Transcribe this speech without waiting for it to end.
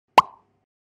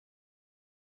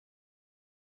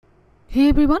Hey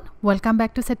everyone, welcome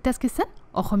back to Satya'sKitchen.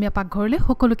 অসমীয়া পাকঘৰলে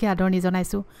সকলোকে আদৰণি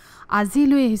জনাইছো। আজি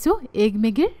লৈ আহিছো এগ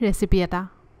মেগিৰ ৰেচিপি এটা।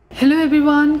 Hello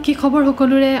everyone, কি খবৰ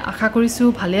সকলোৰে? আশা কৰিছো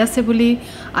ভালে আছে বুলি।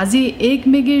 আজি এগ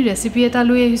মেগিৰ ৰেচিপি এটা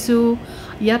লৈ আহিছো।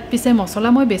 ইয়াত পিছে মছলা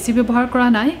মই বেছি ব্যৱহাৰ কৰা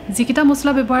নাই। যিকিটা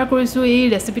মছলা ব্যৱহাৰ কৰিছো এই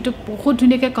ৰেচিপিটো বহুত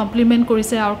ধুনীয়াকৈ কমপ্লিমেন্ট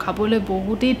কৰিছে আৰু খাবলৈ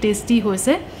বহুতেই টেষ্টি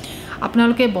হৈছে।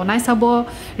 আপোনালোকে বনাই চাব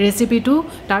ৰেচিপিটো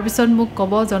তাৰ পিছত মোক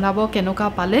কব জনাব কেনেকা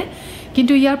পালে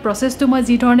কিন্তু ইয়াৰ প্ৰসেসটো মই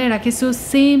যি ধৰণে ৰাখিছো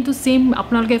সেম টু সেম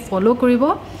আপোনালোকে ফলো কৰিব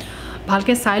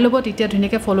ভালকে চাই লব তেতিয়া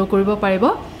ধুনীয়াকৈ ফলো কৰিব পাৰিব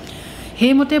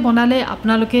হেমতে বনালে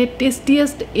আপোনালোকে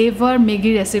টেষ্টিয়েষ্ট এভাৰ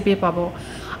মেগি ৰেচিপি পাব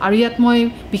আৰু ইয়াত মই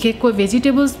বিশেষকৈ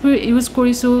ভেজিটেবলছ ইউজ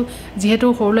কৰিছো যেহেতু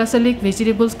হৰলাছলিক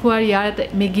ভেজিটেবলছ খোৱাৰ ইয়াৰ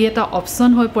মেগি এটা অপচন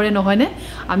হৈ পৰে নহয়নে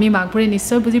আমি মাগভৰে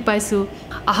নিশ্চয় বুজি পাইছো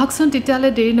আহকচোন তেতিয়ালে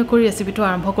দেৰি নকৰি ৰেচিপিটো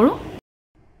আৰম্ভ কৰো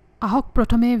আহক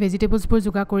প্ৰথমে ভেজিটেবলছবোৰ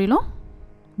যোগাৰ কৰি লওঁ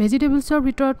ভেজিটেবলছৰ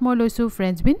ভিতৰত মই লৈছো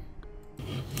ফ্ৰেঞ্চ বিন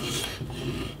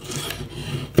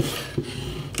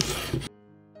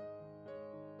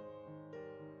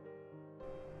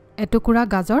এটুকুৰা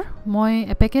গাজৰ মই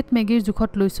এপেকেট মেগিৰ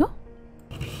জুখত লৈছো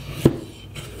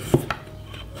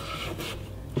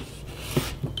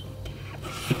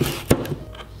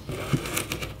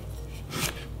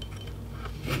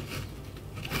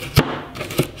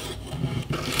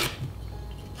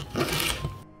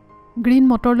গ্ৰীন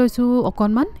মটৰ লৈছো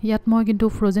অকনমান ইয়াত মই কিন্তু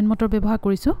ফ্ৰোজেন মটৰ ব্যৱহাৰ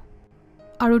কৰিছো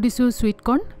আৰু দিছো সুইট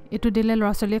কৰ্ন এটো দিলে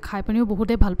লৰাছলিয়ে খাই পনিও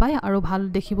বহুতে ভাল পায় আৰু ভাল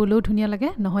দেখিবলৈও ধুনিয়া লাগে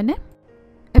নহয়নে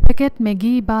এপেকেট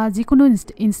মেগি বা যিকোনো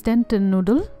ইনস্ট্যান্ট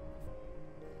নুডল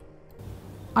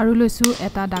আৰু লৈছো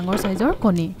এটা ডাঙৰ সাইজৰ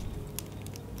কণী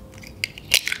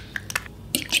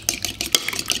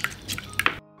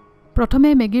প্ৰথমে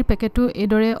মেগিৰ পেকেটটো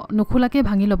এদৰে নখুলাকে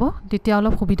ভাঙি লব তেতিয়া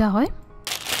অলপ সুবিধা হয়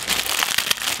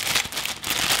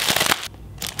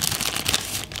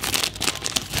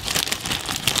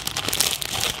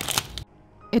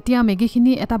এতিয়া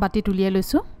মেগিখিনি এটা বাটি তুলিয়াই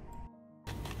লৈছো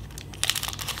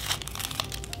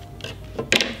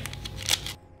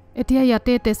এতিয়া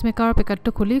ইয়াতে টেষ্ট মেকাৰৰ পেকেটটো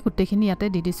খুলি গুটেখিনি ইয়াতে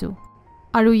দি দিছো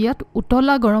আৰু ইয়াত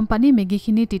উতলা গৰম পানী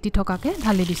মেগিখিনি তিতি থকাকে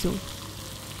ঢালি দিছো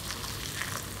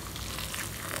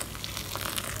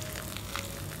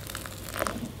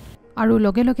আৰু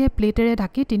লগে লগে প্লেটেৰে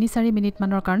ঢাকি 3-4 মিনিট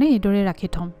মানৰ কাৰণে এদৰে ৰাখি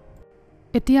থম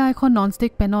এতিয়া এখন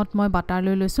ননষ্টিক পেনত মই বাটাৰ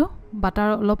লৈ লৈছো বাটাৰ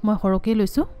অলপ মই হৰকে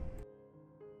লৈছো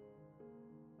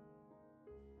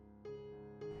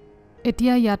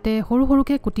এতিয়া ইয়াতে হৰু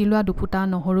হৰুকে কুটি লোৱা দুফুটা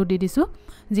নহৰু দি দিছো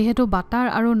যেহেতু বাটাৰ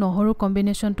আৰু নহৰু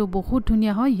কম্বিনেশনটো বহুত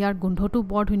ধুনিয়া হয় ইয়াৰ গোন্ধটো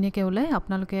বৰ ধুনিয়াকৈ ওলাই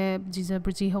আপোনালোকে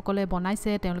যি সকলে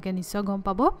বনাইছে তেওঁলোকে নিশ্চয় গম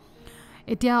পাব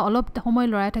এতিয়া অলপ সময়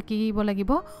লৰাই থাকিব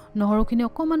লাগিব নহৰুখিনি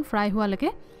অকমান ফ্ৰাই হোৱালৈকে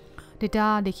তেতিয়া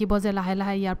দেখিব যে লাহে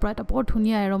লাহে ইয়াৰ পৰা এটা বৰ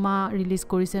ধুনিয়া এৰোমা ৰিলিজ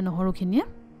কৰিছে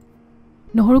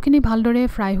নহৰুখিনি ভালদৰে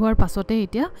ফ্ৰাই হোৱাৰ পাছতে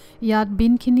এতিয়া ইয়াত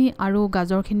বিনখিনি আৰু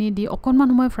গাজৰখিনি দি অকনমান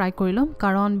সময় ফ্ৰাই কৰি লম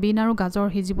কাৰণ বিন আৰু গাজৰ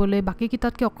হিজিবলৈ বাকি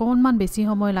কিটাতকে অকনমান বেছি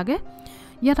সময় লাগে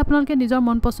ইয়াত আপোনালোকে নিজৰ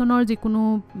মন পছন্দৰ যিকোনো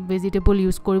ভেজিটেবল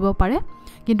ইউজ কৰিব পাৰে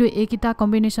কিন্তু এইকিটা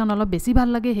কম্বিনেশন অলপ বেছি ভাল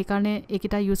লাগে সেইকাৰণে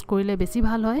এইকিটা ইউজ কৰিলে বেছি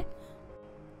ভাল হয়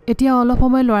এতিয়া অলপ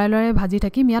সময় লৰাই লৰাই ভাজি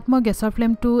থাকিম ইয়াত মই গেছৰ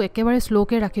ফ্লেমটো একেবাৰে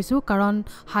স্লোকে ৰাখিছো কাৰণ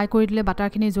হাই কৰি দিলে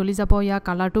বাটাৰখিনি জ্বলি যাব ইয়াৰ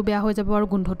কালাৰটো বেয়া হৈ যাব আৰু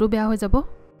গোন্ধটো বেয়া হৈ যাব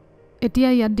এতিয়া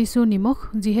ইয়াত দিছো নিমখ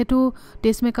যেহেতু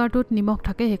টেষ্ট মেকাৰটোত নিমখ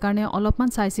থাকে সেইকাৰণে অলপমান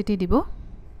চাই চিটি দিব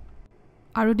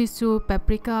আৰু দিছো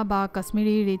পেপ্ৰিকা বা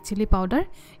কাশ্মীৰী ৰেড চিলি পাউডাৰ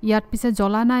ইয়াত পিছে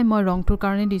জ্বলা নাই মই ৰংটোৰ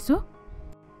কাৰণে দিছো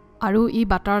আৰু ই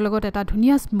বাটাৰৰ লগত এটা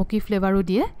ধুনিয়া স্মোকি ফ্লেভাৰো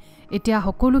দিয়ে এতিয়া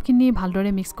সকলোখিনি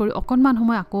ভালদৰে মিক্স কৰি অকনমান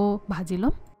সময় আকৌ ভাজি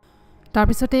লম তাৰ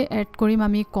পিছতে এড কৰিম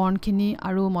আমি কৰ্নখিনি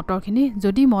আৰু মটৰখিনি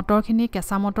যদি মটৰখিনি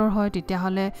কেঁচা মটৰ হয় তেতিয়া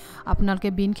হলে আপোনালোকে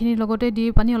বিনখিনিৰ লগতে দি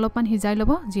পানী অলপমান হিজাই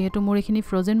লব যেহেতু মুৰিখিনি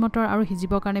ফ্ৰোজেন মটৰ আৰু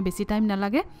হিজিবৰ কাৰণে বেছি টাইম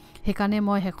নালাগে সেইকাৰণে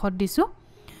মই হেখত দিছো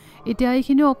এতিয়া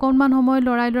এইখিনি অকনমান সময়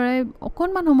লৰাই লৰাই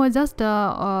অকনমান সময় জাস্ট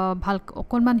ভাল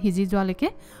অকনমান হিজি যোৱালৈকে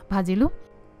ভাজিলো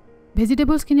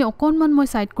ভেজিটেবলছখিনি অকনমান মই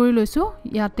সাইড কৰি লৈছো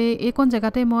ইয়াতে এইকন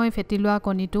জায়গাতে মই ফেটি লোৱা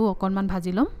কণীটো অকনমান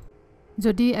ভাজি লম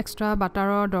যদি এক্সট্ৰা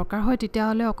বাটাৰৰ দৰকাৰ হয় তেতিয়া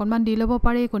হলে অকনমান দি লব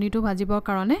পাৰে কণীটো ভাজিবৰ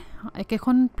কাৰণে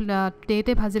একেখন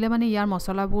প্লেটে ভাজিলে মানে ইয়াৰ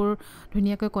মছলাবোৰ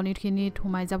ধুনিয়াকৈ কণীখিনিত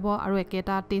হুমাই যাব আৰু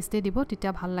একেটা টেষ্টে দিব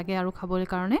তেতিয়া ভাল লাগে আৰু খাবৰ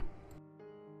কাৰণে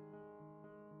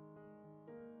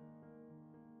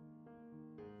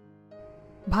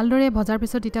ভালদৰে ভজাৰ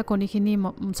পিছত এটা কণীখিনি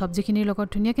সবজিখিনিৰ লগত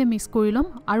ধুনিয়াকৈ মিক্স কৰি লম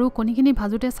আৰু কণীখিনি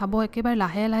ভাজুতে চাব একেবাৰে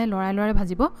লাহে লাহে লৰাই লৰাই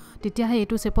ভাজিব তেতিয়াহে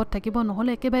এটো শেপত থাকিব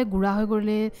নহলে একেবাৰে গুড়া হৈ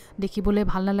গলে দেখিবলৈ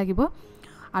ভাল নালাগিব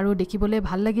আৰু দেখিবলৈ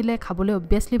ভাল লাগিলে খাবলৈ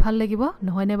অবভিয়াসলি ভাল লাগিব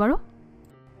নহয়নে বাৰু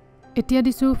এতিয়া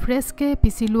দিছো ফ্ৰেশকে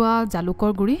পিছি লোৱা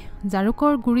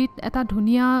জালুকৰ গুড়িত এটা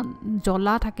ধুনিয়া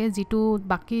জ্বলা থাকে যেটো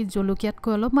বাকি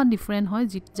জলকীয়াতকৈ অলপমান ডিফাৰেন্ট হয়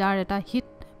যাৰ এটা হিট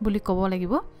বুলি ক'ব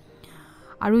লাগিব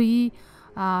আৰু ই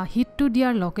হিটটো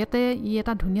দিয়াৰ লগতে ই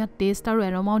এটা ধুনীয়া টেষ্ট আৰু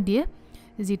এৰমাও দিয়ে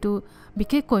যেটো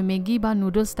বিশেষকৈ মেগি বা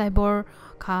নুডলছ টাইপৰ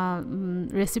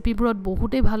ৰেচিপিবোৰত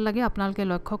বহুতেই ভাল লাগে আপোনালোকে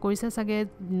লক্ষ্য কৰিছে চাগে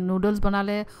নুডলছ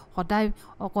বনালে সদায়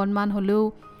অকণমান হ'লেও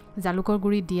জালুকৰ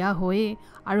গুৰি দিয়া হয়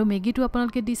আৰু মেগিটো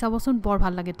আপোনালোকে দি চাবচোন বৰ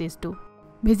ভাল লাগে টেষ্টটো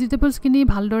ভেজিটেবলছখিনি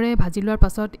ভালদৰে ভাজি লোৱাৰ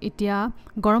পাছত এতিয়া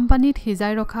গৰম পানীত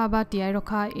সিজাই ৰখা বা তিয়াই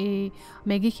ৰখা এই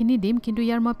মেগিখিনি দিম কিন্তু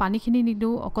ইয়াৰ মই পানীখিনি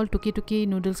নিদিওঁ অকল টুকি টুকি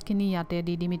নুডলছখিনি ইয়াতে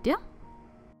দি দিম এতিয়া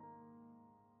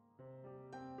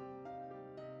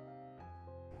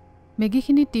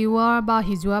মেগিখিনি তিওৱা বা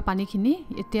হিজোৱা পানীখিনি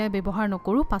এতিয়া ব্যৱহাৰ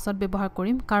নকৰোঁ পাছত ব্যৱহাৰ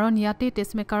কৰিম কাৰণ ইয়াতে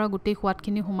টেষ্ট মেকাৰৰ গোটেই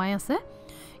সোৱাদখিনি সোমাই আছে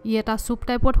ই এটা চুপ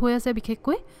টাইপত হৈ আছে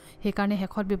বিশেষকৈ সেইকাৰণে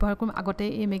শেষত ব্যৱহাৰ কৰিম আগতে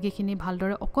এই মেগিখিনি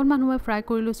ভালদৰে অকণমান সময় ফ্ৰাই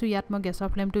কৰি লৈছোঁ ইয়াত মই গেছৰ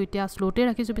ফ্লেমটো এতিয়া স্ল'তে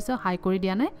ৰাখিছোঁ পিছত হাই কৰি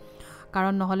দিয়া নাই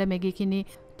কাৰণ নহ'লে মেগিখিনি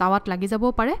টাৱাত লাগি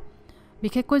যাবও পাৰে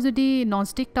বিশেষকৈ যদি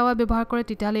ননষ্টিক টাৱা ব্যৱহাৰ কৰে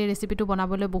তেতিয়াহ'লে এই ৰেচিপিটো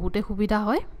বনাবলৈ বহুতেই সুবিধা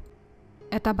হয়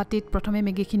এটা বাটিত প্ৰথমে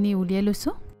মেগিখিনি উলিয়াই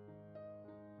লৈছোঁ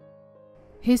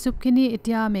সেই চুপখিনি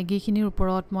এতিয়া মেগিখিনিৰ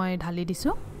ওপৰত মই ঢালি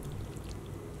দিছোঁ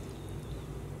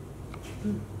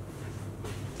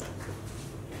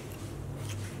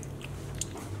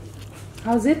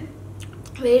How's it?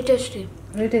 Very tasty.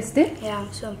 Very tasty? Yeah,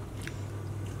 so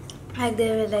like they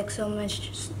were like so much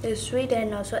sweet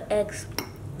and also eggs.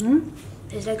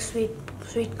 It's like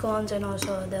sweet corns and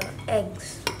also the eggs.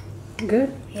 Good.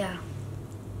 Yeah.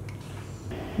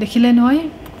 দেখিলে নহয়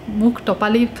মুখ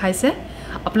টপালি খাইছে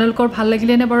আপোনালোকৰ ভাল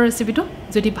লাগিলে নে বাৰু ৰেচিপিটো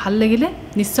যদি ভাল লাগিলে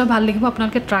নিশ্চয় ভাল লাগিব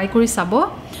আপোনালোকে ট্ৰাই কৰি চাব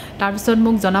তাৰপিছত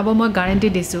মোক জনাব মই গ্যাৰান্টি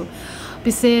দিছোঁ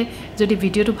পিছে যদি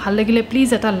ভিডিওটো ভাল লাগিলে প্লিজ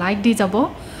এটা লাইক দি যাব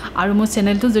আৰু মোৰ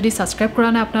চেনেলটো যদি সাবস্ক্ৰাইব কৰা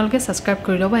নাই আপোনালোকে সাবস্ক্ৰাইব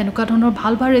কৰি ল'ব এনেকুৱা ধৰণৰ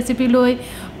ভাল ভাল ৰেচিপি লৈ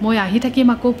মই আহি থাকিম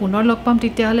আকৌ পুনৰ লগ পাম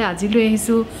তেতিয়াহ'লে আজিলৈ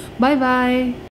আহিছোঁ বাই বাই